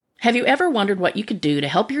Have you ever wondered what you could do to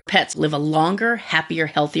help your pets live a longer, happier,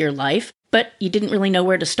 healthier life, but you didn't really know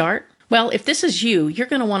where to start? Well, if this is you, you're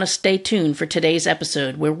going to want to stay tuned for today's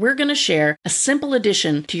episode, where we're going to share a simple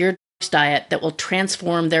addition to your dog's diet that will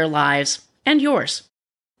transform their lives and yours.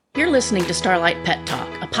 You're listening to Starlight Pet Talk,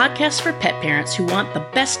 a podcast for pet parents who want the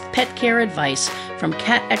best pet care advice from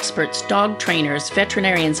cat experts, dog trainers,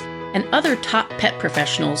 veterinarians, and other top pet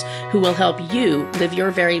professionals who will help you live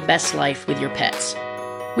your very best life with your pets.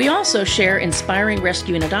 We also share inspiring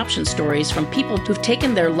rescue and adoption stories from people who've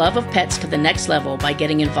taken their love of pets to the next level by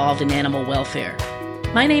getting involved in animal welfare.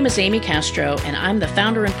 My name is Amy Castro, and I'm the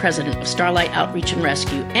founder and president of Starlight Outreach and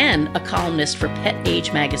Rescue and a columnist for Pet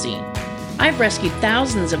Age magazine. I've rescued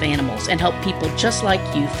thousands of animals and helped people just like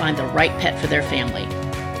you find the right pet for their family.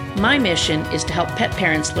 My mission is to help pet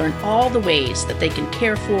parents learn all the ways that they can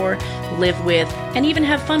care for, live with, and even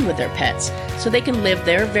have fun with their pets, so they can live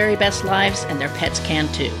their very best lives and their pets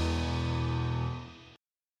can too.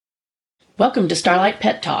 Welcome to Starlight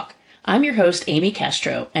Pet Talk. I'm your host, Amy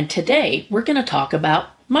Castro, and today we're going to talk about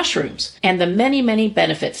mushrooms and the many, many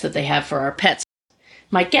benefits that they have for our pets.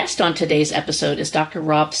 My guest on today's episode is Dr.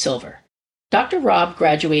 Rob Silver. Dr. Rob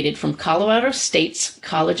graduated from Colorado State's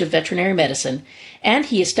College of Veterinary Medicine, and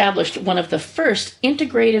he established one of the first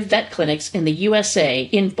integrative vet clinics in the USA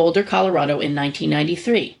in Boulder, Colorado in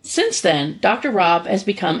 1993. Since then, Dr. Rob has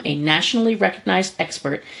become a nationally recognized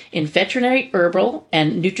expert in veterinary herbal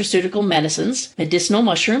and nutraceutical medicines, medicinal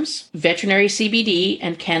mushrooms, veterinary CBD,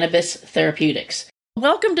 and cannabis therapeutics.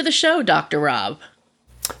 Welcome to the show, Dr. Rob.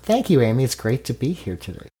 Thank you, Amy. It's great to be here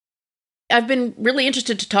today. I've been really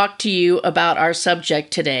interested to talk to you about our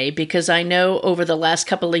subject today because I know over the last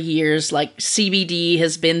couple of years, like CBD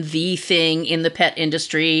has been the thing in the pet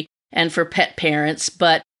industry and for pet parents,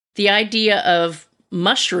 but the idea of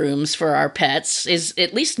mushrooms for our pets is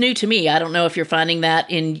at least new to me. I don't know if you're finding that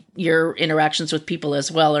in your interactions with people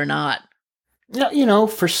as well or not.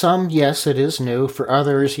 For some, yes, it is new. For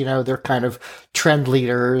others, they're kind of trend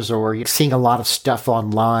leaders, or you're seeing a lot of stuff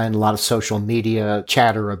online, a lot of social media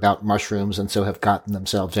chatter about mushrooms, and so have gotten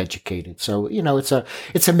themselves educated. So,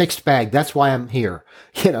 it's a mixed bag. That's why I'm here,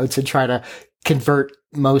 to try to convert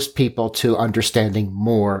most people to understanding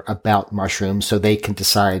more about mushrooms so they can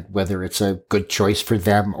decide whether it's a good choice for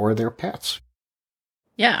them or their pets.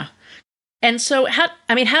 Yeah. And so, how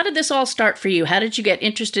did this all start for you? How did you get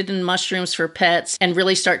interested in mushrooms for pets and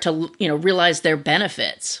really start to, realize their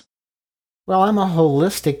benefits? Well, I'm a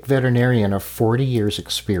holistic veterinarian of 40 years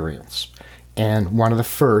experience, and one of the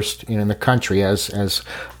first in the country as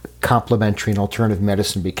complementary and alternative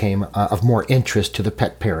medicine became of more interest to the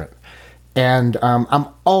pet parent. And I'm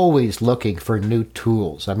always looking for new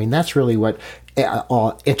tools. That's really what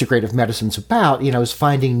integrative medicine's about, is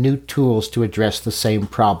finding new tools to address the same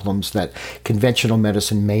problems that conventional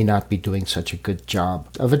medicine may not be doing such a good job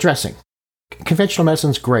of addressing. Conventional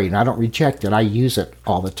medicine's great, and I don't reject it. I use it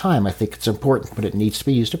all the time. I think it's important, but it needs to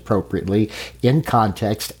be used appropriately, in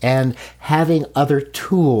context, and having other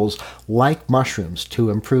tools like mushrooms to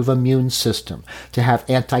improve immune system, to have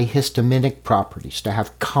antihistaminic properties, to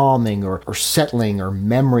have calming or settling or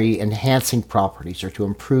memory-enhancing properties, or to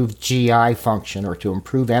improve GI function, or to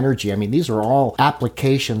improve energy. These are all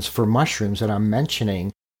applications for mushrooms that I'm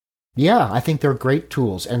mentioning. Yeah, I think they're great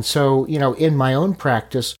tools. And so, in my own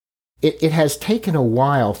practice, it has taken a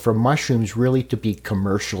while for mushrooms really to be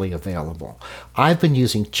commercially available. I've been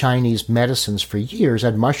using Chinese medicines for years,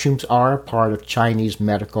 and mushrooms are a part of Chinese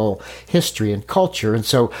medical history and culture. And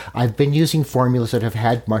so I've been using formulas that have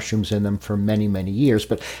had mushrooms in them for many, many years.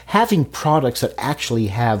 But having products that actually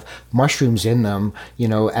have mushrooms in them,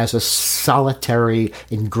 as a solitary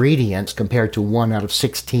ingredient compared to 1 out of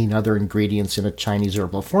 16 other ingredients in a Chinese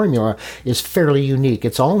herbal formula is fairly unique.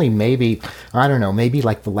 It's only maybe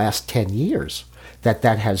like the last 10 years that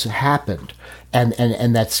has happened.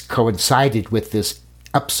 And that's coincided with this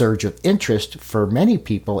upsurge of interest for many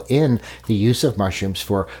people in the use of mushrooms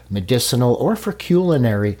for medicinal or for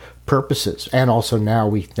culinary purposes. And also now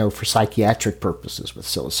we know for psychiatric purposes with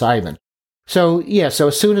psilocybin. So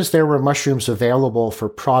as soon as there were mushrooms available for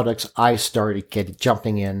products, I started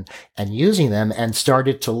jumping in and using them and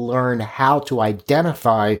started to learn how to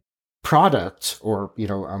identify products or,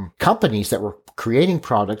 companies that were creating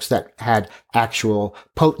products that had actual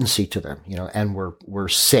potency to them, and were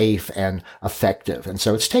safe and effective. And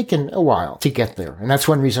so it's taken a while to get there. And that's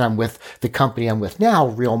one reason I'm with the company I'm with now,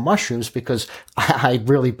 Real Mushrooms, because I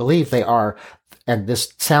really believe they are and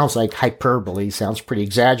this sounds like hyperbole, sounds pretty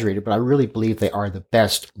exaggerated, but I really believe they are the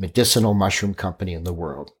best medicinal mushroom company in the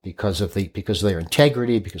world because of their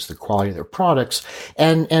integrity, because of the quality of their products,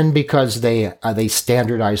 and because they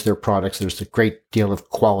standardize their products. There's a great deal of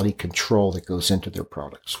quality control that goes into their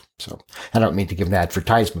products. So I don't mean to give an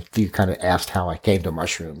advertisement. You kind of asked how I came to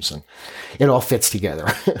mushrooms, and it all fits together.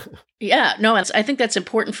 Yeah, no, I think that's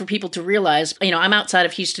important for people to realize. I'm outside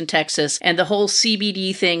of Houston, Texas, and the whole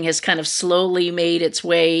CBD thing has kind of slowly made its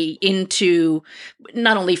way into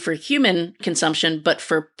not only for human consumption, but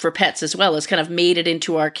for pets as well. It's kind of made it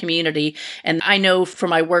into our community. And I know from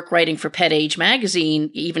my work writing for Pet Age magazine,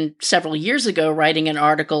 even several years ago, writing an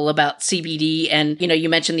article about CBD. And, you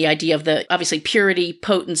mentioned the idea of the obviously purity,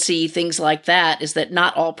 potency, things like that, is that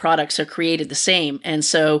not all products are created the same. And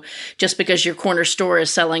so just because your corner store is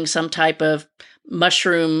selling some type of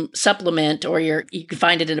mushroom supplement, or you can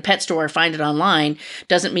find it in a pet store or find it online,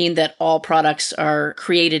 doesn't mean that all products are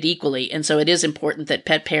created equally. And so it is important that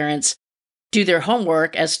pet parents do their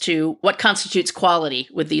homework as to what constitutes quality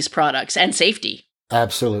with these products and safety.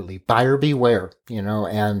 Absolutely. Buyer beware,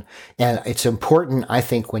 and it's important, I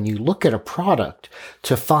think, when you look at a product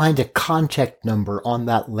to find a contact number on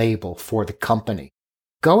that label for the company.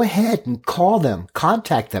 Go ahead and call them,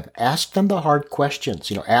 contact them, ask them the hard questions.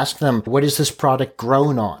 Ask them, what is this product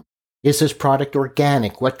grown on? Is this product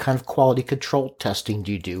organic? What kind of quality control testing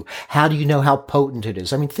do you do? How do you know how potent it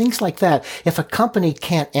is? I mean, things like that. If a company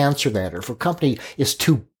can't answer that, or if a company is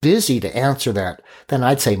too busy to answer that, then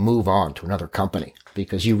I'd say move on to another company,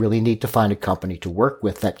 because you really need to find a company to work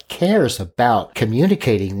with that cares about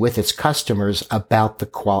communicating with its customers about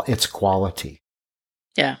its quality.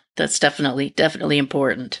 Yeah, that's definitely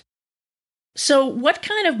important. So what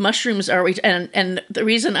kind of mushrooms are we, and the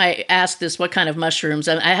reason I ask this, what kind of mushrooms,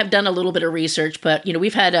 I have done a little bit of research, but,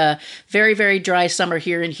 we've had a very, very dry summer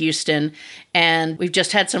here in Houston, and we've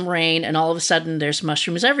just had some rain, and all of a sudden there's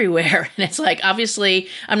mushrooms everywhere. And it's like, obviously,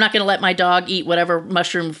 I'm not going to let my dog eat whatever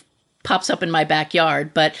mushroom pops up in my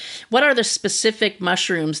backyard, but what are the specific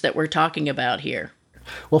mushrooms that we're talking about here?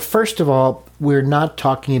 Well, first of all, we're not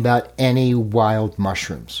talking about any wild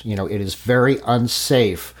mushrooms. It is very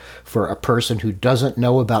unsafe for a person who doesn't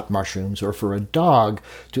know about mushrooms, or for a dog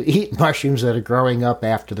to eat mushrooms that are growing up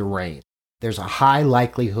after the rain. There's a high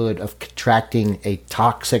likelihood of contracting a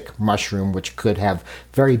toxic mushroom, which could have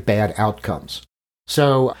very bad outcomes.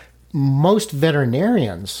 So most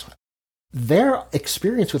veterinarians, their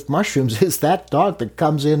experience with mushrooms is that dog that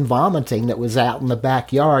comes in vomiting that was out in the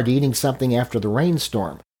backyard eating something after the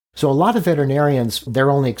rainstorm. So a lot of veterinarians, their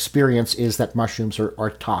only experience is that mushrooms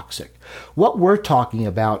are toxic. What we're talking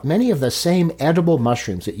about, many of the same edible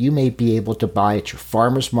mushrooms that you may be able to buy at your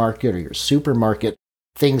farmer's market or your supermarket,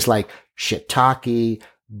 things like shiitake,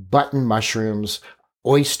 button mushrooms,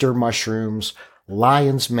 oyster mushrooms,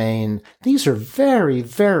 lion's mane. These are very,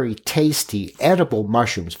 very tasty, edible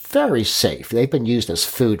mushrooms, very safe. They've been used as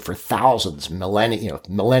food for thousands, millennia.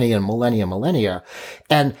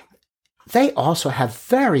 And they also have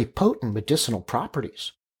very potent medicinal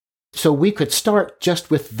properties. So we could start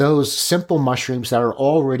just with those simple mushrooms that are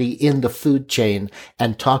already in the food chain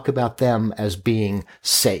and talk about them as being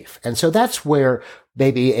safe. And so that's where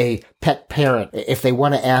maybe a pet parent, if they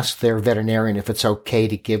want to ask their veterinarian if it's okay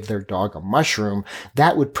to give their dog a mushroom,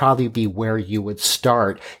 that would probably be where you would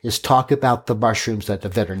start, is talk about the mushrooms that the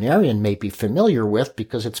veterinarian may be familiar with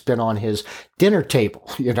because it's been on his dinner table,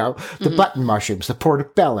 the button mushrooms, the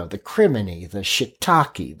portobello, the crimini, the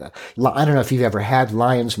shiitake, I don't know if you've ever had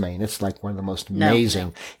lion's mane. It's like one of the most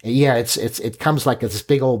amazing. No. Yeah, it comes like this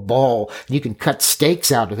big old ball. You can cut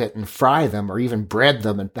steaks out of it and fry them, or even bread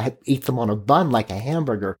them and eat them on a bun like a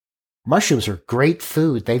hamburger. Mushrooms are great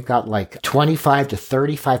food. They've got like 25 to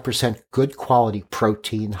 35% good quality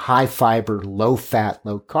protein, high fiber, low fat,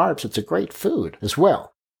 low carbs. It's a great food as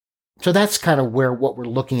well. So that's kind of what we're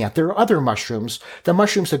looking at. There are other mushrooms, the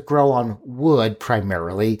mushrooms that grow on wood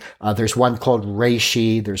primarily. There's one called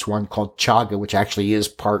reishi. There's one called chaga, which actually is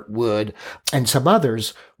part wood, and some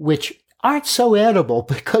others which aren't so edible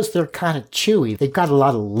because they're kind of chewy. They've got a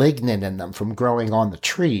lot of lignin in them from growing on the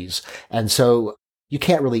trees. And so you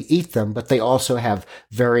can't really eat them, but they also have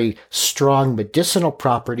very strong medicinal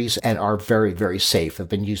properties and are very, very safe. Have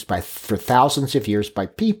been used for thousands of years by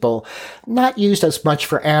people, not used as much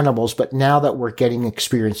for animals, but now that we're getting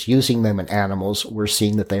experience using them in animals, we're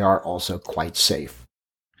seeing that they are also quite safe.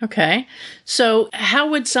 Okay. So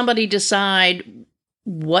how would somebody decide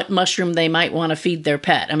what mushroom they might want to feed their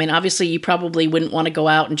pet? I mean, obviously you probably wouldn't want to go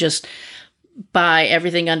out and just buy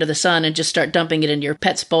everything under the sun and just start dumping it into your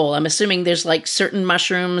pet's bowl. I'm assuming there's like certain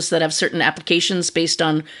mushrooms that have certain applications based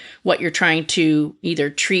on what you're trying to either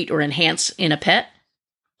treat or enhance in a pet.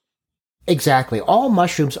 Exactly. All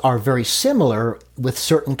mushrooms are very similar with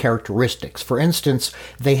certain characteristics. For instance,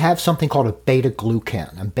 they have something called a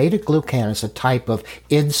beta-glucan. And beta-glucan is a type of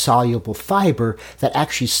insoluble fiber that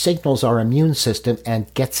actually signals our immune system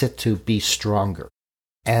and gets it to be stronger.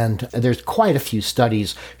 And there's quite a few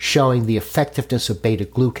studies showing the effectiveness of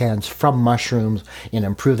beta-glucans from mushrooms in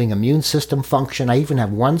improving immune system function. I even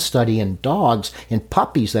have one study in dogs, in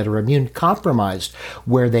puppies that are immune compromised,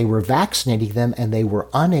 where they were vaccinating them and they were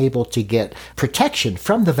unable to get protection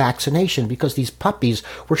from the vaccination because these puppies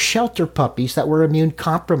were shelter puppies that were immune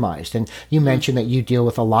compromised. And you mentioned that you deal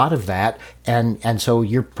with a lot of that, and so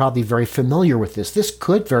you're probably very familiar with this. This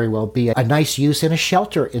could very well be a nice use in a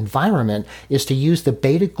shelter environment, is to use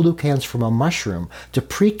the beta-glucans from a mushroom to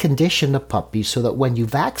precondition the puppies so that when you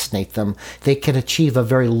vaccinate them, they can achieve a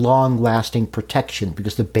very long-lasting protection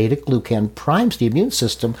because the beta-glucan primes the immune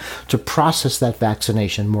system to process that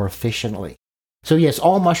vaccination more efficiently. So yes,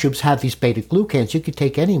 all mushrooms have these beta-glucans. You could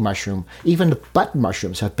take any mushroom, even the button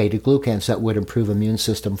mushrooms have beta-glucans that would improve immune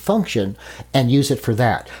system function and use it for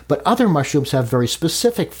that. But other mushrooms have very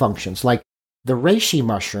specific functions, like the reishi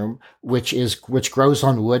mushroom, which grows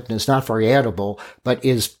on wood and is not very edible, but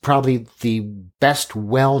is probably the best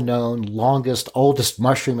well-known, longest, oldest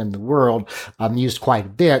mushroom in the world, used quite a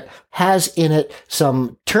bit, has in it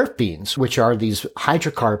some terpenes, which are these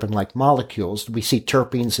hydrocarbon-like molecules. We see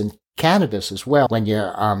terpenes in cannabis as well. When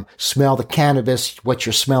you smell the cannabis, what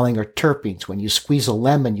you're smelling are terpenes. When you squeeze a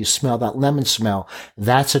lemon, you smell that lemon smell.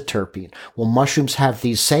 That's a terpene. Well, mushrooms have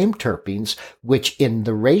these same terpenes, which in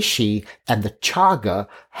the reishi and the chaga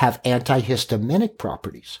have antihistaminic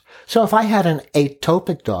properties. So if I had an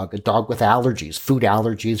atopic dog, a dog with allergies, food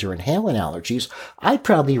allergies or inhalant allergies, I'd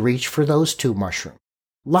probably reach for those two mushrooms.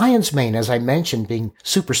 Lion's mane, as I mentioned, being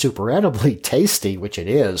super edibly tasty, which it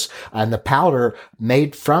is, and the powder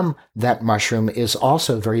made from that mushroom is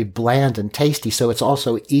also very bland and tasty, so it's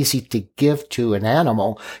also easy to give to an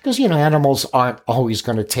animal, because, animals aren't always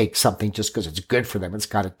going to take something just because it's good for them. It's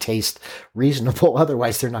got to taste reasonable,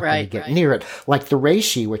 otherwise they're not going to get near it. Like the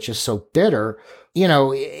reishi, which is so bitter,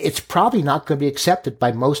 it's probably not going to be accepted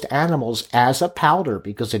by most animals as a powder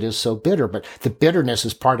because it is so bitter, but the bitterness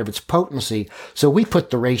is part of its potency. So we put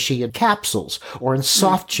the reishi in capsules or in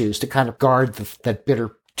soft chews to kind of guard that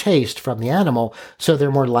bitter taste from the animal, so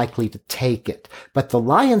they're more likely to take it. But the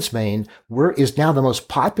lion's mane is now the most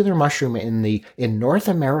popular mushroom in North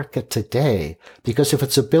America today because of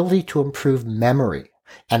its ability to improve memory,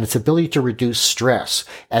 and its ability to reduce stress,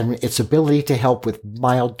 and its ability to help with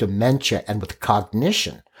mild dementia and with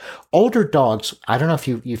cognition. Older dogs, I don't know if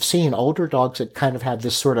you've seen older dogs that kind of have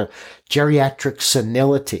this sort of geriatric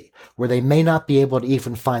senility, where they may not be able to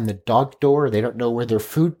even find the dog door, they don't know where their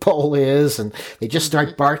food bowl is, and they just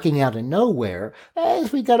start barking out of nowhere.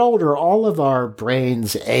 As we get older, all of our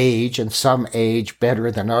brains age, and some age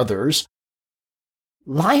better than others.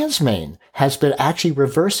 Lion's mane has been actually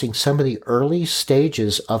reversing some of the early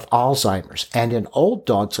stages of Alzheimer's. And in old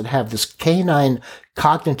dogs that have this canine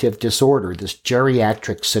cognitive disorder, this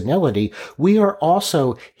geriatric senility, we are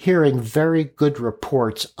also hearing very good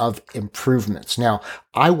reports of improvements. Now,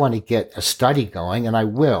 I want to get a study going, and I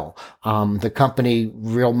will. The company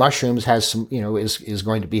Real Mushrooms has some, is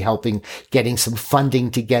going to be helping getting some funding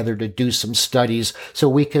together to do some studies so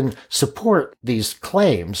we can support these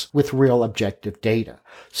claims with real objective data.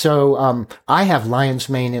 So I have lion's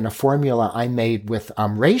mane in a formula I made with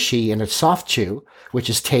reishi in a soft chew, which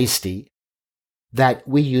is tasty, that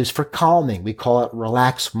we use for calming. We call it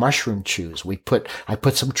relaxed mushroom chews. I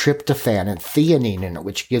put some tryptophan and theanine in it,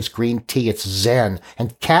 which gives green tea its zen,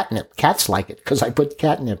 and catnip. Cats like it because I put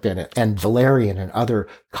catnip in it, and valerian and other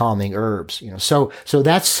calming herbs. So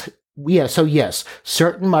that's. Yeah, so yes,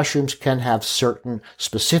 certain mushrooms can have certain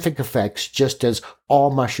specific effects, just as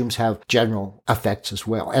all mushrooms have general effects as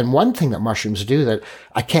well. And one thing that mushrooms do that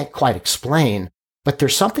I can't quite explain, but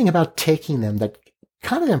there's something about taking them that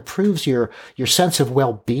kind of improves your sense of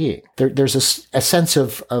well-being. There's a sense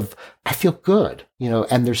of I feel good,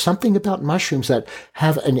 and there's something about mushrooms that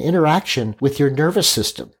have an interaction with your nervous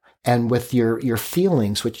system and with your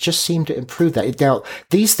feelings, which just seem to improve that. Now,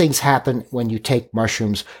 these things happen when you take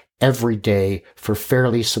mushrooms every day for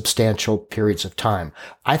fairly substantial periods of time.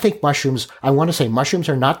 I want to say mushrooms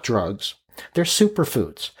are not drugs. They're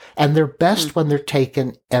superfoods, and they're best when they're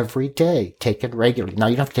taken every day, taken regularly. Now,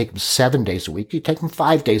 you don't have to take them 7 days a week. You take them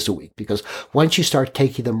 5 days a week, because once you start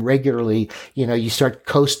taking them regularly, you start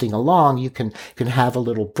coasting along, you can have a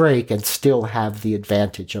little break and still have the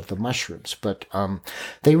advantage of the mushrooms. But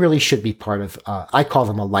they really should be part of, I call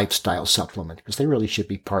them a lifestyle supplement, because they really should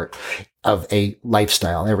be part of a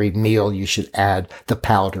lifestyle. Every meal you should add the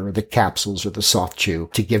powder or the capsules or the soft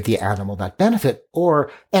chew to give the animal that benefit.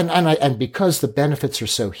 And because the benefits are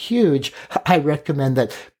so huge, I recommend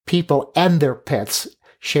that people and their pets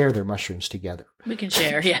share their mushrooms together. We can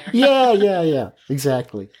share, yeah. Yeah,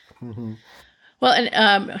 exactly. Mm-hmm. Well,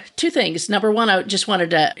 and two things. Number one, I just wanted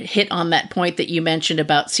to hit on that point that you mentioned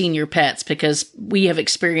about senior pets, because we have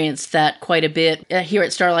experienced that quite a bit here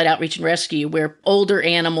at Starlight Outreach and Rescue, where older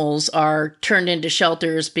animals are turned into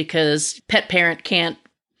shelters because pet parent can't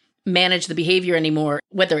manage the behavior anymore,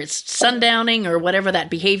 whether it's sundowning or whatever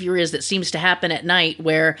that behavior is that seems to happen at night,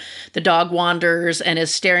 where the dog wanders and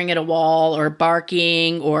is staring at a wall or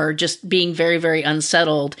barking or just being very, very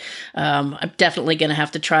unsettled. I'm definitely going to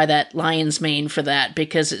have to try that lion's mane for that,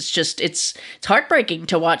 because it's heartbreaking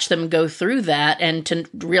to watch them go through that and to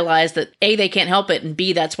realize that A, they can't help it, and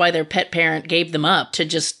B, that's why their pet parent gave them up to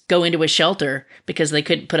just go into a shelter because they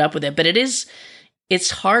couldn't put up with it. But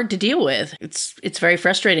it's hard to deal with. It's very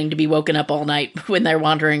frustrating to be woken up all night when they're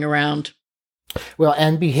wandering around. Well,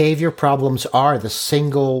 and behavior problems are the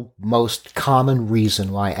single most common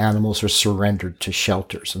reason why animals are surrendered to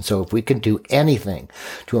shelters. And so if we can do anything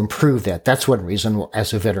to improve that, that's one reason,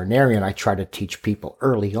 as a veterinarian, I try to teach people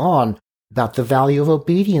early on about the value of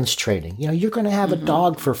obedience training. You're going to have a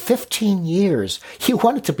dog for 15 years. You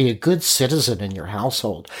want it to be a good citizen in your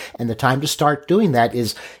household. And the time to start doing that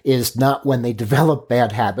is not when they develop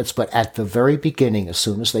bad habits, but at the very beginning, as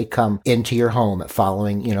soon as they come into your home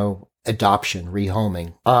following, adoption,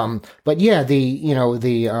 rehoming. But yeah,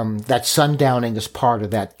 that sundowning is part of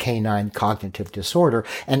that canine cognitive disorder.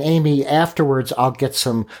 And Amy, afterwards, I'll get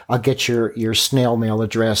your snail mail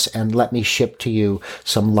address and let me ship to you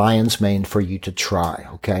some lion's mane for you to try.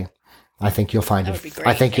 Okay. I think you'll find it.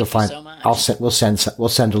 I think you'll find. So much. We'll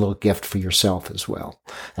send a little gift for yourself as well,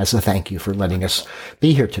 as a thank you for letting us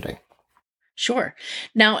be here today. Sure.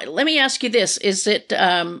 Now, let me ask you this: is it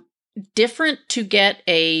different to get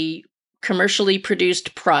a commercially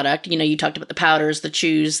produced product? You talked about the powders, the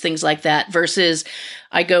chews, things like that, versus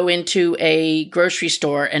I go into a grocery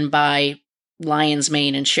store and buy lion's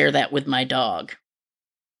mane and share that with my dog?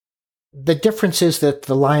 The difference is that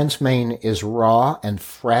the lion's mane is raw and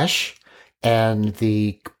fresh, and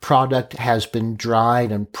the product has been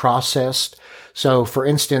dried and processed. So, for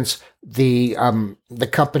instance, the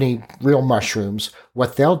company Real Mushrooms,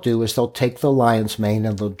 what they'll do is they'll take the lion's mane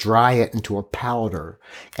and they'll dry it into a powder,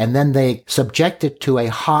 and then they subject it to a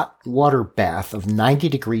hot water bath of 90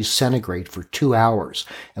 degrees centigrade for 2 hours.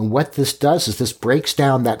 And what this does is this breaks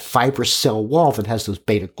down that fibrous cell wall that has those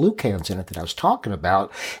beta-glucans in it that I was talking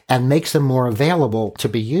about, and makes them more available to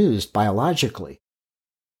be used biologically.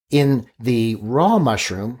 In the raw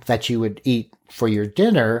mushroom that you would eat for your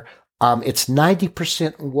dinner, it's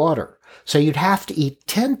 90% water. So you'd have to eat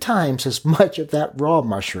 10 times as much of that raw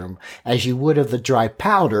mushroom as you would of the dry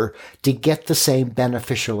powder to get the same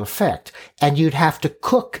beneficial effect. And you'd have to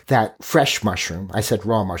cook that fresh mushroom. I said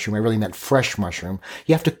raw mushroom. I really meant fresh mushroom.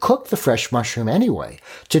 You have to cook the fresh mushroom anyway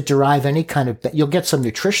to derive any kind of, you'll get some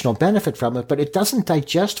nutritional benefit from it, but it doesn't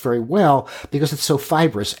digest very well because it's so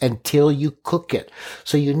fibrous until you cook it.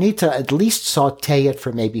 So you need to at least saute it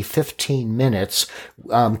for maybe 15 minutes.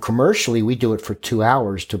 Commercially, we do it for 2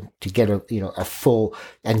 hours to get a full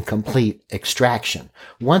and complete extraction.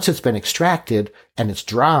 Once it's been extracted and it's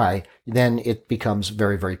dry, then it becomes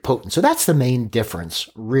very, very potent. So that's the main difference,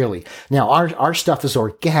 really. Now, our stuff is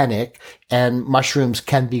organic, and mushrooms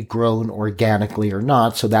can be grown organically or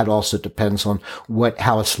not. So that also depends on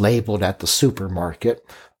how it's labeled at the supermarket.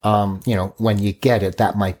 When you get it,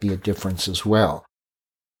 that might be a difference as well.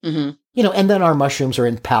 Mm-hmm. And then our mushrooms are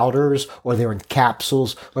in powders, or they're in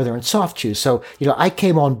capsules, or they're in soft chews. So, I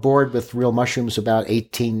came on board with Real Mushrooms about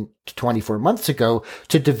 18 to 24 months ago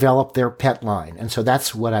to develop their pet line. And so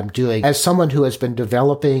that's what I'm doing. As someone who has been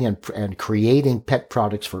developing and creating pet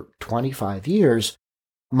products for 25 years,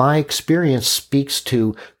 my experience speaks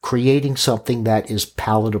to creating something that is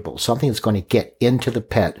palatable, something that's going to get into the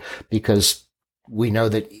pet, because We know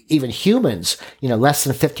that even humans, less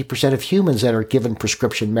than 50% of humans that are given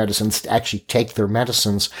prescription medicines actually take their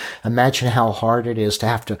medicines. Imagine how hard it is to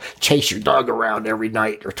have to chase your dog around every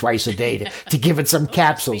night or twice a day to give it some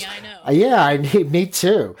capsules. I know. Me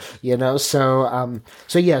too. So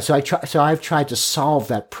I've tried to solve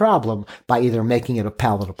that problem by either making it a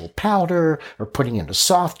palatable powder or putting it in a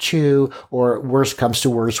soft chew, or worst comes to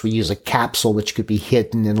worst, we use a capsule which could be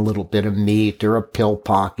hidden in a little bit of meat or a pill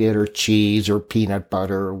pocket or cheese or peanut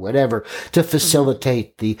butter or whatever to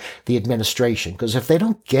facilitate the administration. Because if they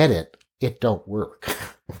don't get it, it don't work.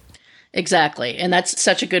 Exactly. And that's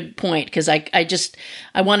such a good point, because I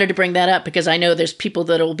wanted to bring that up because I know there's people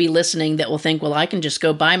that will be listening that will think, well, I can just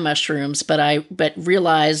go buy mushrooms, but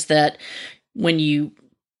realize that when you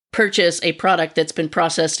purchase a product that's been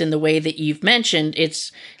processed in the way that you've mentioned,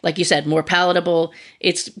 it's, like you said, more palatable.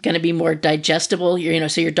 It's going to be more digestible.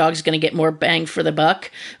 So your dog's going to get more bang for the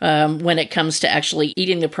buck when it comes to actually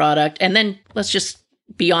eating the product. And then let's just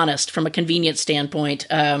be honest, from a convenience standpoint,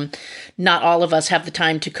 not all of us have the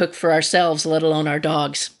time to cook for ourselves, let alone our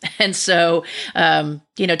dogs. And so,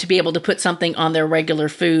 to be able to put something on their regular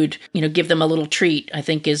food, give them a little treat, I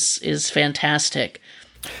think is fantastic.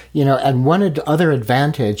 And one other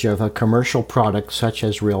advantage of a commercial product such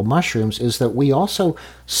as Real Mushrooms is that we also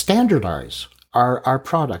standardize our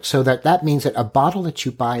products. So that means that a bottle that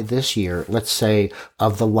you buy this year, let's say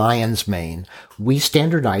of the Lion's Mane, we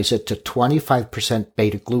standardize it to 25%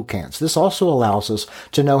 beta-glucans. This also allows us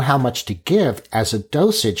to know how much to give as a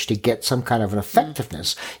dosage to get some kind of an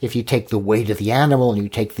effectiveness. If you take the weight of the animal and you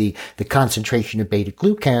take the concentration of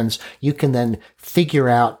beta-glucans, you can then figure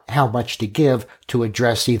out how much to give to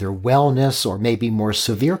address either wellness or maybe more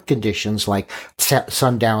severe conditions like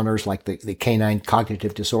sundowners, like the canine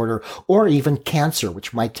cognitive disorder, or even cancer,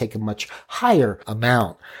 which might take a much higher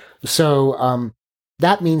amount. So,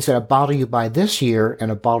 that means that a bottle you buy this year and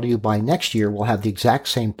a bottle you buy next year will have the exact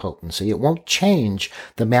same potency. It won't change.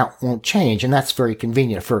 The amount won't change. And that's very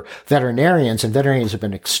convenient for veterinarians. And veterinarians have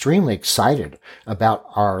been extremely excited about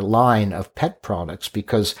our line of pet products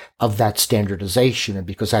because of that standardization and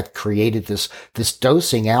because that created this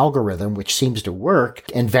dosing algorithm, which seems to work.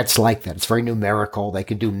 And vets like that. It's very numerical. They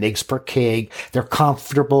can do mgs per kg. They're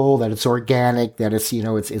comfortable that it's organic, that it's,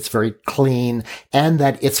 it's very clean, and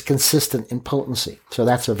that it's consistent in potency. So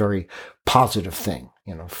that's a very positive thing,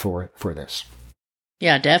 for this.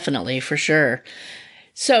 Yeah, definitely, for sure.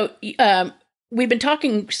 So we've been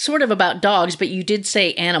talking sort of about dogs, but you did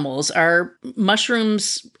say animals. Are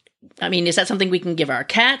mushrooms, is that something we can give our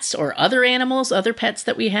cats or other animals, other pets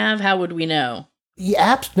that we have? How would we know?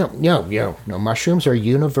 Yeah, no. Mushrooms are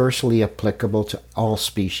universally applicable to all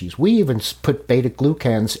species. We even put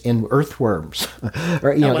beta-glucans in earthworms,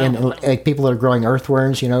 or in people that are growing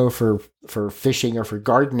earthworms, for fishing or for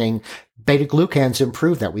gardening. Beta-glucans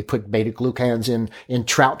improve that. We put beta-glucans in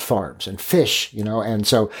trout farms and fish, and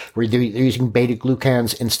so we're using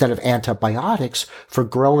beta-glucans instead of antibiotics for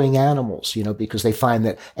growing animals, because they find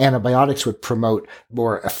that antibiotics would promote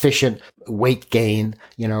more efficient weight gain,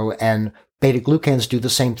 and beta-glucans do the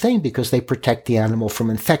same thing because they protect the animal from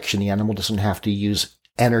infection. The animal doesn't have to use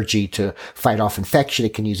energy to fight off infection.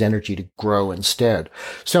 It can use energy to grow instead.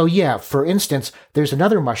 So yeah, for instance, there's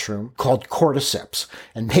another mushroom called cordyceps.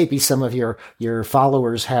 And maybe some of your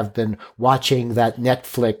followers have been watching that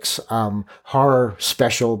Netflix horror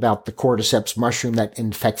special about the cordyceps mushroom that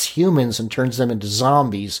infects humans and turns them into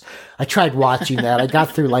zombies. I tried watching that. I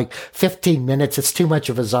got through like 15 minutes. It's too much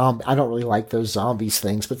of a zombie. I don't really like those zombies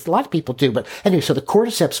things, but a lot of people do. But anyway, so the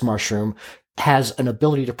cordyceps mushroom has an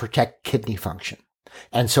ability to protect kidney function.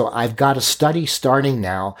 And so I've got a study starting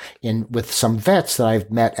now with some vets that I've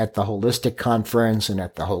met at the Holistic Conference and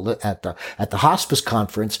at the Hospice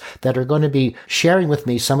Conference that are going to be sharing with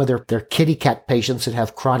me some of their kitty cat patients that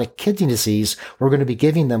have chronic kidney disease. We're going to be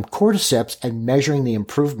giving them cordyceps and measuring the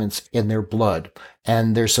improvements in their blood.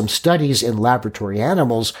 And there's some studies in laboratory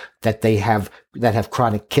animals that have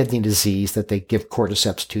chronic kidney disease that they give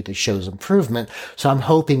cordyceps to that shows improvement. So I'm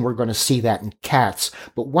hoping we're going to see that in cats.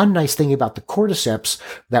 But one nice thing about the cordyceps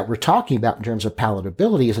that we're talking about in terms of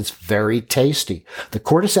palatability is it's very tasty. The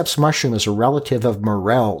cordyceps mushroom is a relative of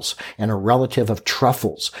morels and a relative of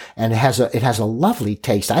truffles, and it has a lovely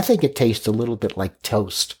taste. I think it tastes a little bit like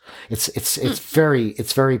toast. It's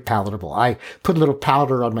very palatable. I put a little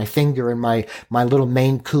powder on my finger, and my little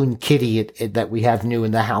Maine Coon kitty that we have new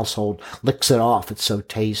in the household licks it off. It's so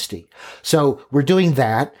tasty. So we're doing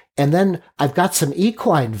that. And then I've got some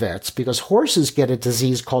equine vets because horses get a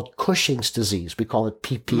disease called Cushing's disease. We call it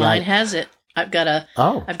PPI. Mine has it.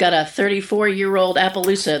 Oh. I've got a 34-year-old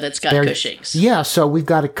Appaloosa that's got Cushing's. Yeah, so we've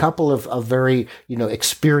got a couple of very,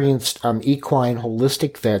 experienced equine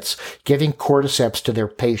holistic vets giving cordyceps to their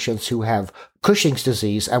patients who have Cushing's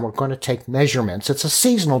disease, and we're going to take measurements. It's a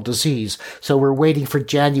seasonal disease, so we're waiting for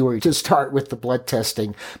January to start with the blood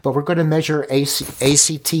testing, but we're going to measure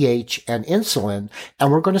ACTH and insulin,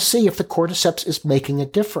 and we're going to see if the cordyceps is making a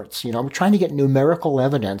difference. I'm trying to get numerical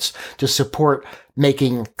evidence to support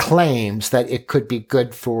making claims that it could be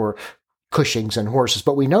good for Cushing's in horses.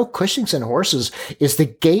 But we know Cushing's in horses is the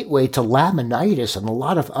gateway to laminitis and a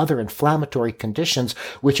lot of other inflammatory conditions,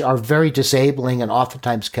 which are very disabling and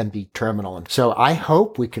oftentimes can be terminal. And so I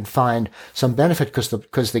hope we can find some benefit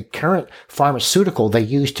because the current pharmaceutical they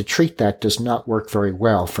use to treat that does not work very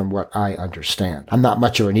well from what I understand. I'm not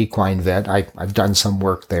much of an equine vet. I've done some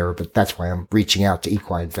work there, but that's why I'm reaching out to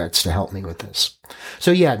equine vets to help me with this.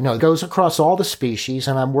 So yeah, no, it goes across all the species,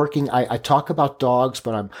 and I'm working, I talk about dogs,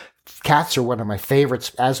 but cats are one of my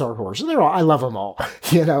favorites, as are horses. I love them all,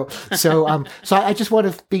 So, so I just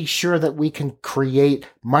want to be sure that we can create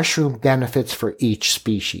mushroom benefits for each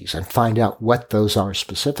species and find out what those are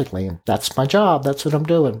specifically. And that's my job. That's what I'm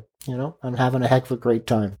doing. I'm having a heck of a great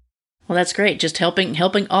time. Well, that's great. Just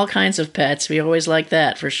helping all kinds of pets. We always like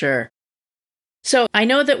that for sure. So I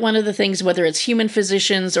know that one of the things, whether it's human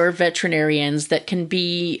physicians or veterinarians, that can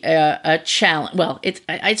be a challenge. Well,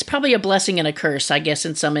 it's probably a blessing and a curse, I guess,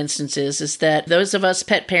 in some instances, is that those of us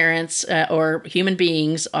pet parents or human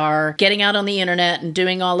beings are getting out on the internet and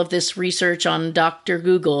doing all of this research on Dr.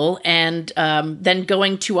 Google and then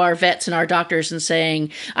going to our vets and our doctors and saying,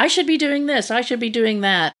 I should be doing this, I should be doing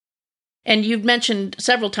that. And you've mentioned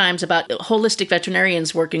several times about holistic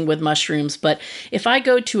veterinarians working with mushrooms, but if I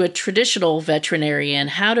go to a traditional veterinarian,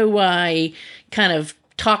 how do I kind of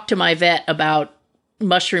talk to my vet about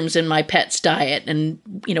mushrooms in my pet's diet? And,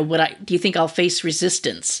 do you think I'll face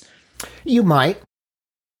resistance? You might.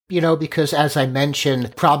 Because as I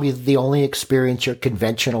mentioned, probably the only experience your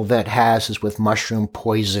conventional vet has is with mushroom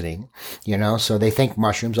poisoning, so they think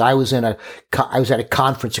mushrooms. I was at a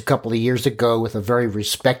conference a couple of years ago with a very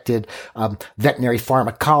respected veterinary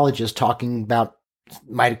pharmacologist talking about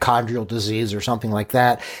mitochondrial disease or something like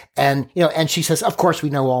that. And, and she says, of course, we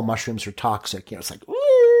know all mushrooms are toxic. It's like,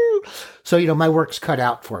 woo! So, my work's cut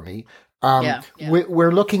out for me.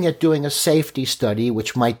 We're looking at doing a safety study,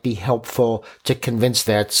 which might be helpful to convince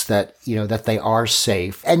vets that, that they are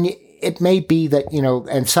safe. And it may be that,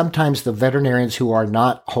 and sometimes the veterinarians who are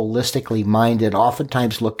not holistically minded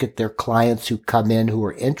oftentimes look at their clients who come in who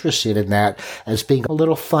are interested in that as being a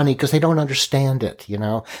little funny because they don't understand it.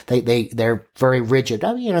 They're very rigid.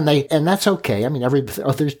 And that's okay.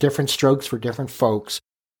 There's different strokes for different folks.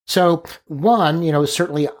 So one,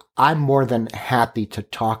 certainly I'm more than happy to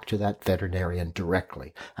talk to that veterinarian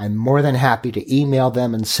directly. I'm more than happy to email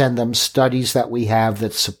them and send them studies that we have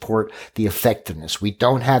that support the effectiveness. We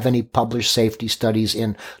don't have any published safety studies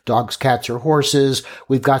in dogs, cats, or horses.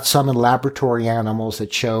 We've got some in laboratory animals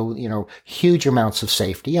that show, huge amounts of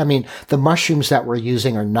safety. The mushrooms that we're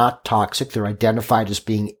using are not toxic. They're identified as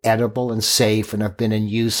being edible and safe and have been in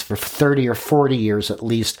use for 30 or 40 years at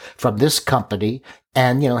least from this company.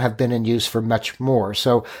 And, have been in use for much more.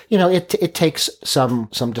 So, it takes some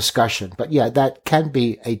discussion, but yeah, that can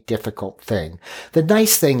be a difficult thing. The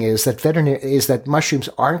nice thing is that mushrooms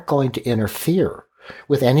aren't going to interfere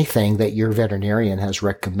with anything that your veterinarian has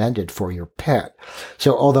recommended for your pet.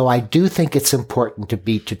 So although I do think it's important to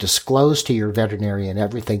disclose to your veterinarian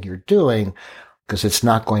everything you're doing, because it's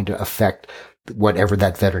not going to affect whatever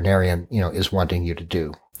that veterinarian, is wanting you to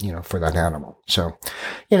do, for that animal. So,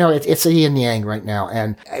 it's a yin yang right now.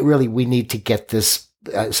 And really, we need to get this,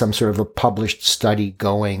 some sort of a published study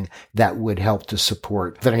going that would help to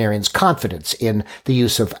support veterinarians' confidence in the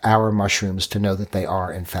use of our mushrooms to know that they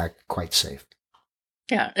are, in fact, quite safe.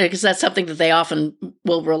 Yeah, because that's something that they often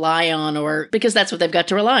will rely on, or because that's what they've got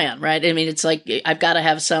to rely on, right? It's like, I've got to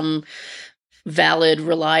have some valid,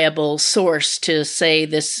 reliable source to say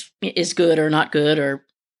this is good or not good, or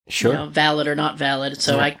sure, valid or not valid.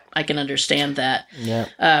 So yeah. I can understand that. Yeah.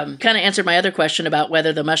 Kind of answered my other question about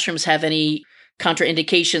whether the mushrooms have any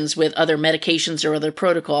contraindications with other medications or other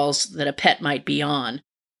protocols that a pet might be on.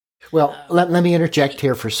 Well, let me interject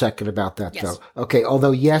here for a second about that, yes. though. Okay,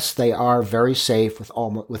 although, yes, they are very safe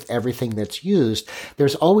with everything that's used,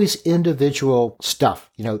 there's always individual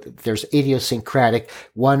stuff. There's idiosyncratic.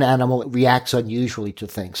 One animal reacts unusually to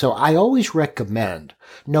things. So I always recommend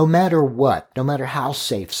no matter what, no matter how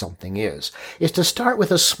safe something is to start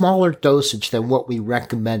with a smaller dosage than what we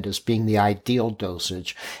recommend as being the ideal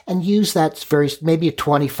dosage and use that maybe a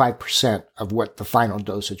 25% of what the final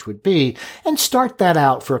dosage would be and start that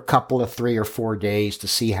out for a couple of 3 or 4 days to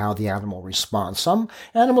see how the animal responds. Some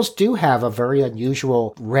animals do have a very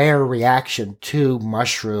unusual, rare reaction to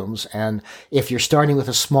mushrooms, and if you're starting with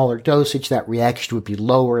a smaller dosage, that reaction would be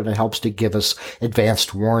lower, and it helps to give us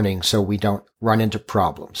advanced warning so we don't run into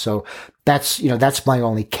problems. So that's my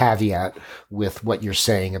only caveat with what you're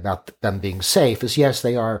saying about them being safe is yes,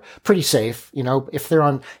 they are pretty safe. If they're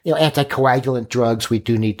on, anticoagulant drugs, we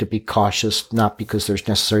do need to be cautious, not because there's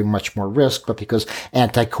necessarily much more risk, but because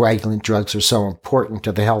anticoagulant drugs are so important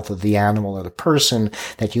to the health of the animal or the person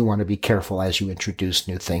that you want to be careful as you introduce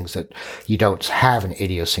new things that you don't have an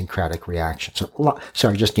idiosyncratic reaction. So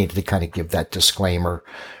I just needed to kind of give that disclaimer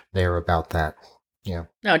there about that. Yeah.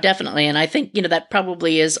 No, definitely. And I think, that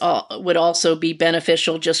probably would also be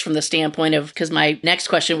beneficial just from the standpoint of, because my next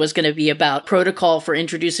question was going to be about protocol for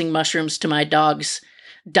introducing mushrooms to my dog's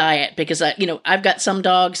diet, because I've got some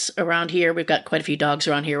dogs around here. We've got quite a few dogs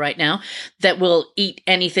around here right now that will eat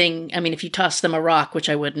anything. I mean, if you toss them a rock, which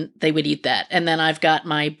I wouldn't, they would eat that. And then I've got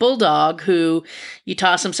my bulldog who you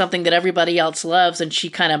toss him something that everybody else loves and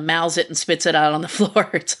she kind of mouths it and spits it out on the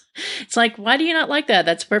floor. It's like, why do you not like that?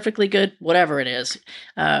 That's perfectly good, whatever it is.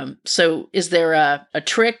 So is there a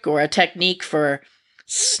trick or a technique for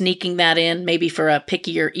sneaking that in, maybe for a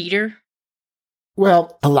pickier eater?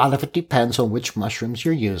 Well, a lot of it depends on which mushrooms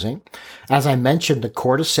you're using. As I mentioned, the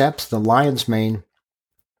cordyceps, the lion's mane,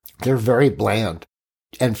 they're very bland.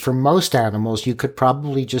 And for most animals, you could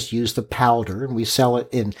probably just use the powder, and we sell it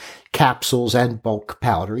in capsules and bulk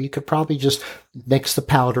powder. You could probably just mix the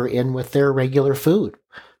powder in with their regular food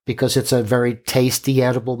because it's a very tasty,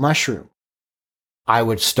 edible mushroom. I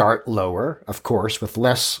would start lower, of course, with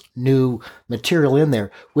less new material in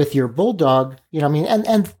there. With your bulldog,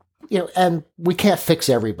 and we can't fix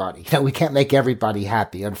everybody. We can't make everybody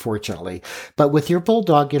happy, unfortunately. But with your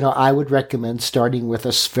bulldog, I would recommend starting with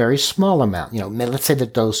a very small amount. Let's say the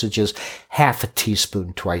dosage is half a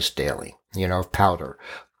teaspoon twice daily, of powder.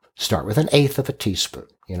 Start with 1/8 of a teaspoon,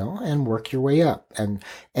 and work your way up. And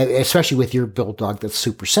especially with your bulldog that's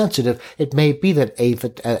super sensitive, it may be that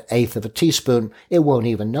eighth of a teaspoon, it won't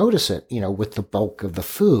even notice it, with the bulk of the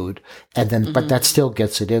food. And then, but that still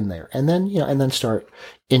gets it in there. And then, and then start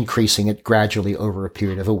increasing it gradually over a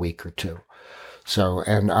period of a week or two. So,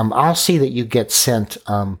 and I'll see that you get sent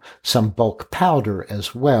some bulk powder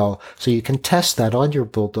as well, so you can test that on your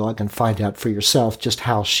bulldog and find out for yourself just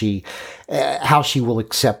how she will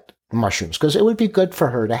accept mushrooms, because it would be good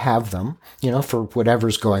for her to have them, for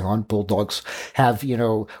whatever's going on. Bulldogs have,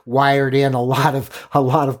 wired in a lot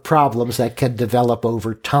of problems that can develop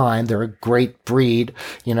over time. They're a great breed,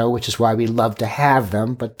 which is why we love to have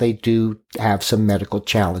them, but they do have some medical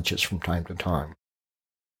challenges from time to time.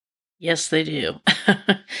 Yes, they do.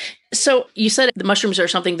 So you said the mushrooms are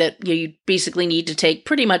something that you basically need to take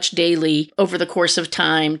pretty much daily over the course of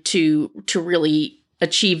time to really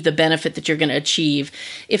achieve the benefit that you're going to achieve.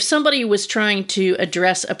 If somebody was trying to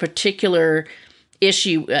address a particular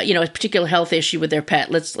issue, a particular health issue with their pet,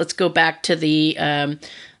 let's go back to the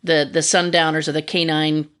sundowners or the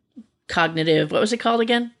canine cognitive. What was it called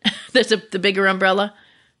again? There's the bigger umbrella.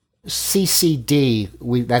 CCD,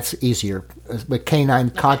 that's easier, but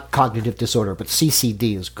canine cognitive disorder, but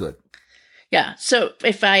CCD is good. Yeah. So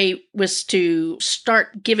if I was to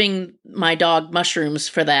start giving my dog mushrooms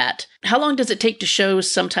for that, how long does it take to show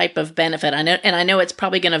some type of benefit? I know it's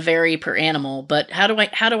probably going to vary per animal, but how do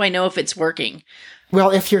I know if it's working?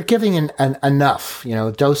 Well, if you're giving enough,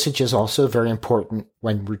 dosage is also very important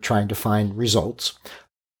when we're trying to find results.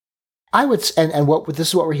 I would, this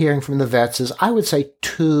is what we're hearing from the vets is, I would say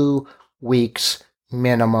 2 weeks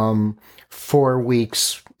minimum, 4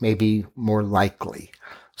 weeks maybe more likely.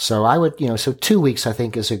 So I would, so 2 weeks I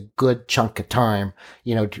think is a good chunk of time,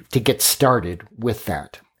 to get started with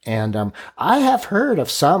that. And I have heard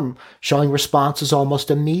of some showing responses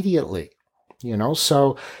almost immediately.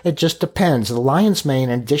 So it just depends. The lion's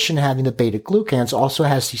mane, in addition to having the beta-glucans, also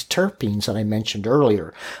has these terpenes that I mentioned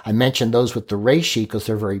earlier. I mentioned those with the reishi because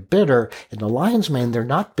they're very bitter. In the lion's mane, they're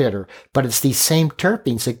not bitter, but it's these same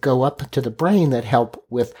terpenes that go up into the brain that help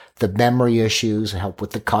with the memory issues, help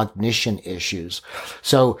with the cognition issues.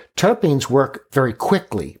 So terpenes work very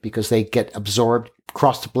quickly because they get absorbed,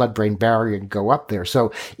 cross the blood-brain barrier and go up there.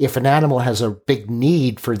 So if an animal has a big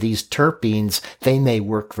need for these terpenes, they may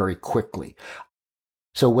work very quickly.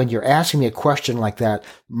 So when you're asking me a question like that,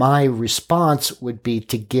 my response would be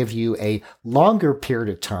to give you a longer period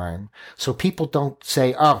of time so people don't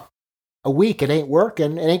say, oh, a week, it ain't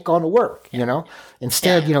working, it ain't going to work, you know?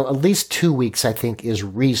 Instead, at least 2 weeks, I think, is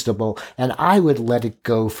reasonable. And I would let it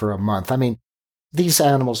go for a month. I mean, these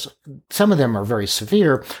animals, some of them are very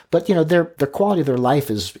severe, but, their quality of their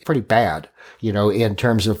life is pretty bad, in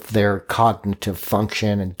terms of their cognitive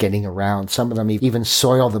function and getting around. Some of them even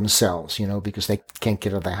soil themselves, because they can't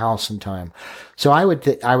get out of the house in time. So I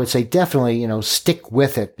would say definitely, stick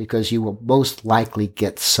with it, because you will most likely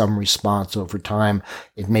get some response over time.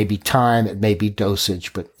 It may be time, it may be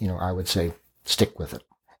dosage, but, I would say stick with it.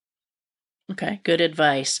 Okay, good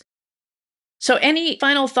advice. So any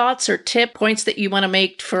final thoughts or tip points that you want to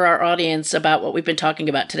make for our audience about what we've been talking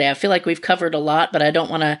about today? I feel like we've covered a lot, but I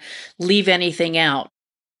don't want to leave anything out.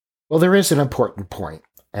 Well, there is an important point,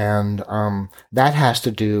 and that has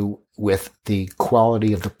to do with the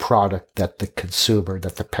quality of the product that the consumer,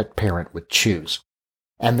 that the pet parent would choose.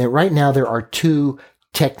 And right now there are two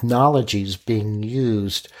technologies being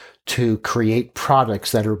used to create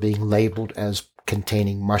products that are being labeled as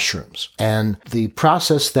containing mushrooms. And the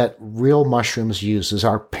process that Real Mushrooms uses,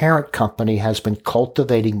 our parent company has been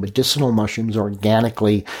cultivating medicinal mushrooms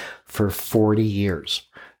organically for 40 years.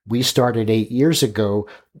 We started 8 years ago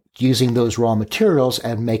using those raw materials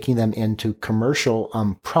and making them into commercial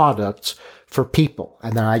products for people.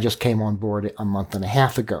 And then I just came on board a month and a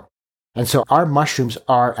half ago. And so our mushrooms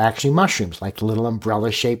are actually mushrooms, like the little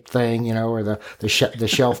umbrella-shaped thing, or the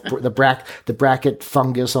shelf, the bracket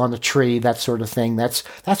fungus on the tree, that sort of thing. That's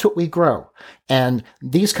what we grow. And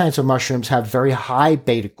these kinds of mushrooms have very high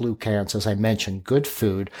beta-glucans, as I mentioned, good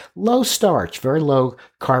food, low starch, very low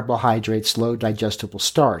carbohydrates, low digestible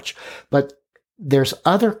starch. But there's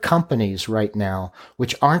other companies right now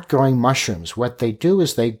which aren't growing mushrooms. What they do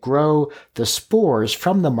is they grow the spores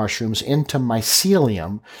from the mushrooms into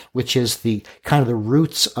mycelium, which is the kind of the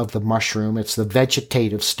roots of the mushroom. It's the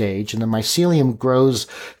vegetative stage, and the mycelium grows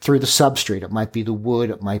through the substrate. It might be the wood,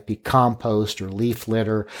 it might be compost or leaf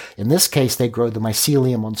litter. In this case, they grow the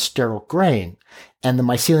mycelium on sterile grain, and the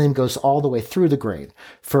mycelium goes all the way through the grain.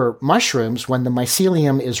 For mushrooms, when the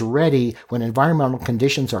mycelium is ready, when environmental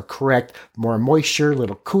conditions are correct, more moisture, a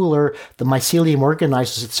little cooler, the mycelium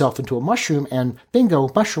organizes itself into a mushroom, and bingo,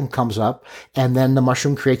 mushroom comes up, and then the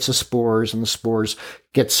mushroom creates the spores, and the spores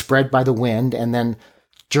get spread by the wind, and then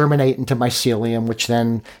germinate into mycelium, which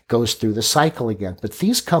then goes through the cycle again. But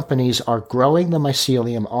these companies are growing the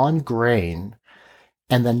mycelium on grain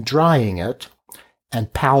and then drying it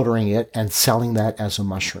and powdering it and selling that as a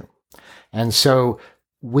mushroom. And so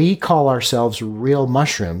we call ourselves Real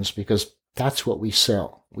Mushrooms because that's what we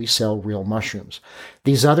sell. We sell real mushrooms.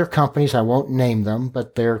 These other companies, I won't name them,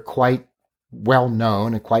 but they're quite well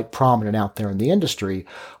known and quite prominent out there in the industry,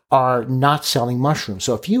 are not selling mushrooms.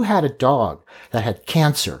 So if you had a dog that had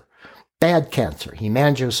cancer, bad cancer,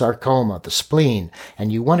 hemangiosarcoma, the spleen,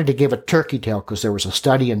 and you wanted to give a turkey tail because there was a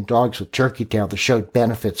study in dogs with turkey tail that showed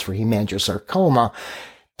benefits for hemangiosarcoma,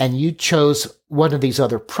 and you chose one of these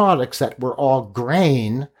other products that were all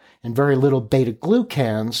grain and very little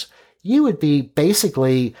beta-glucans, you would be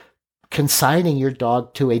basically consigning your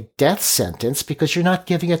dog to a death sentence because you're not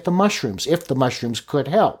giving it the mushrooms, if the mushrooms could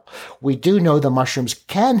help. We do know the mushrooms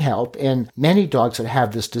can help in many dogs that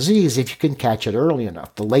have this disease if you can catch it early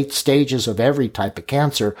enough. The late stages of every type of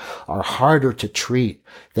cancer are harder to treat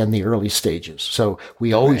than the early stages. So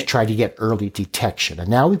we always try to get early detection. And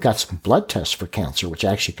now we've got some blood tests for cancer, which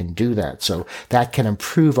actually can do that. So that can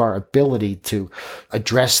improve our ability to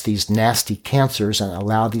address these nasty cancers and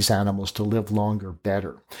allow these animals to live longer,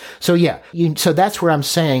 better. So so that's where I'm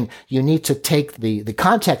saying you need to take the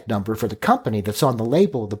contact number for the company that's on the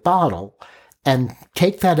label of the bottle and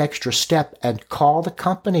take that extra step and call the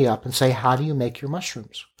company up and say, how do you make your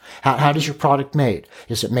mushrooms? How does your product made?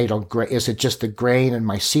 Is it made on is it just the grain and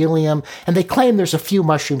mycelium? And they claim there's a few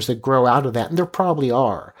mushrooms that grow out of that, and there probably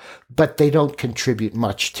are, but they don't contribute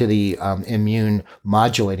much to the immune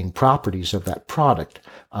modulating properties of that product.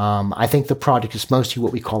 I think the product is mostly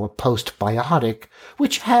what we call a postbiotic,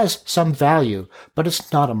 which has some value, but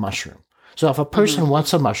it's not a mushroom. So if a person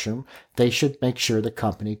wants a mushroom, they should make sure the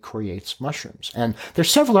company creates mushrooms. And there's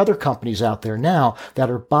several other companies out there now that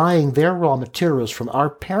are buying their raw materials from our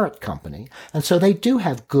parent company. And so they do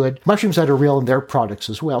have good mushrooms that are real in their products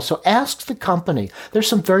as well. So ask the company. There's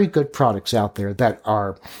some very good products out there that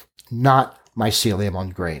are not mycelium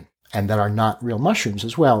on grain and that are not real mushrooms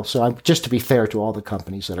as well. So just to be fair to all the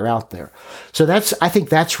companies that are out there. So I think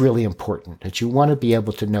that's really important, that you want to be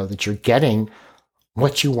able to know that you're getting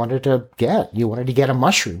what you wanted to get. You wanted to get a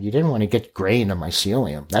mushroom. You didn't want to get grain or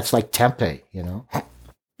mycelium. That's like tempeh,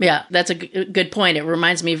 Yeah, that's a good point. It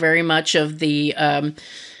reminds me very much of the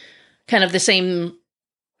kind of the same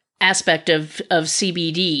aspect of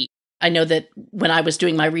CBD. I know that when I was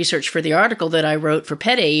doing my research for the article that I wrote for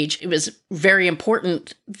Pet Age, it was very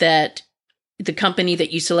important that the company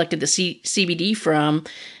that you selected the CBD from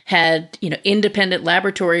had, independent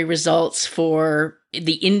laboratory results for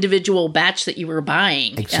the individual batch that you were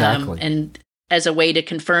buying. Exactly. And as a way to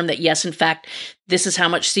confirm that, yes, in fact, this is how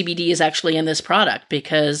much CBD is actually in this product,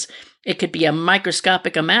 because it could be a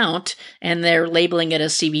microscopic amount and they're labeling it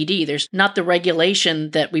as CBD. There's not the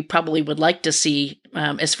regulation that we probably would like to see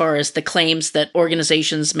as far as the claims that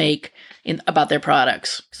organizations make about their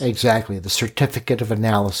products. Exactly. The certificate of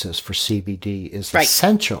analysis for CBD is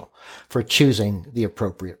essential for choosing the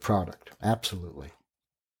appropriate product. Absolutely.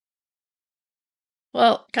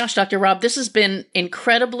 Well, gosh, Dr. Rob, this has been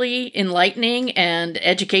incredibly enlightening and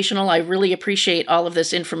educational. I really appreciate all of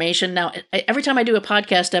this information. Now, every time I do a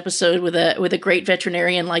podcast episode with a great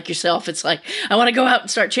veterinarian like yourself, it's like, I want to go out and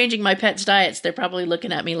start changing my pets' diets. They're probably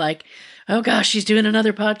looking at me like, oh gosh, she's doing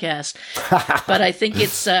another podcast. But I think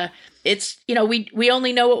it's we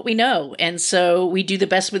only know what we know. And so we do the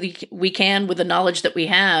best we can with the knowledge that we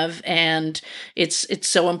have. And it's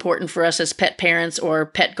so important for us as pet parents or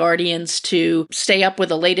pet guardians to stay up with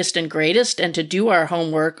the latest and greatest and to do our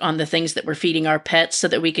homework on the things that we're feeding our pets so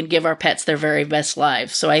that we can give our pets their very best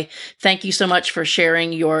lives. So I thank you so much for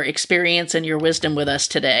sharing your experience and your wisdom with us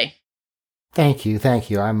today. Thank you.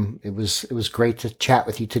 It was great to chat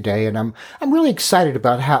with you today, and I'm really excited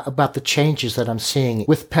about the changes that I'm seeing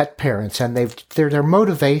with pet parents and their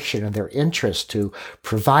motivation and their interest to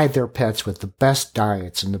provide their pets with the best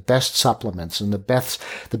diets and the best supplements and the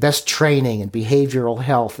best training and behavioral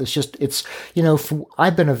health.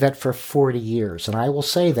 I've been a vet for 40 years, and I will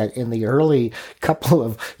say that in the early couple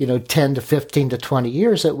of 10 to 15 to 20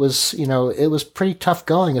 years, it was pretty tough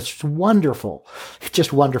going. It's just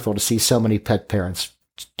wonderful to see so many pet parents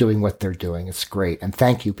doing what they're doing. It's great. And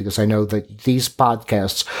thank you, because I know that these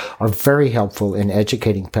podcasts are very helpful in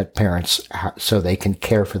educating pet parents so they can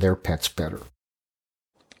care for their pets better.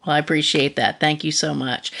 Well, I appreciate that. Thank you so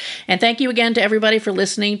much. And thank you again to everybody for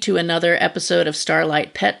listening to another episode of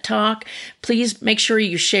Starlight Pet Talk. Please make sure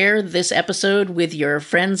you share this episode with your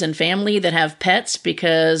friends and family that have pets,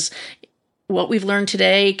 because what we've learned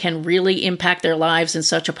today can really impact their lives in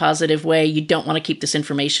such a positive way. You don't want to keep this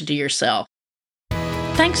information to yourself.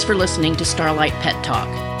 Thanks for listening to Starlight Pet Talk.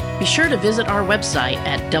 Be sure to visit our website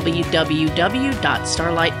at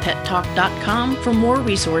www.starlightpettalk.com for more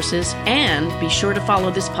resources, and be sure to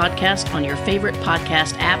follow this podcast on your favorite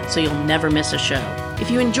podcast app so you'll never miss a show.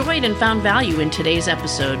 If you enjoyed and found value in today's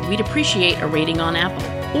episode, we'd appreciate a rating on Apple.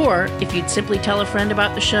 Or if you'd simply tell a friend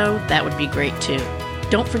about the show, that would be great too.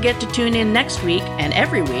 Don't forget to tune in next week and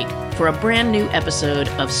every week for a brand new episode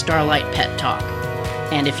of Starlight Pet Talk.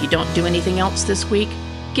 And if you don't do anything else this week,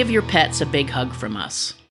 give your pets a big hug from us.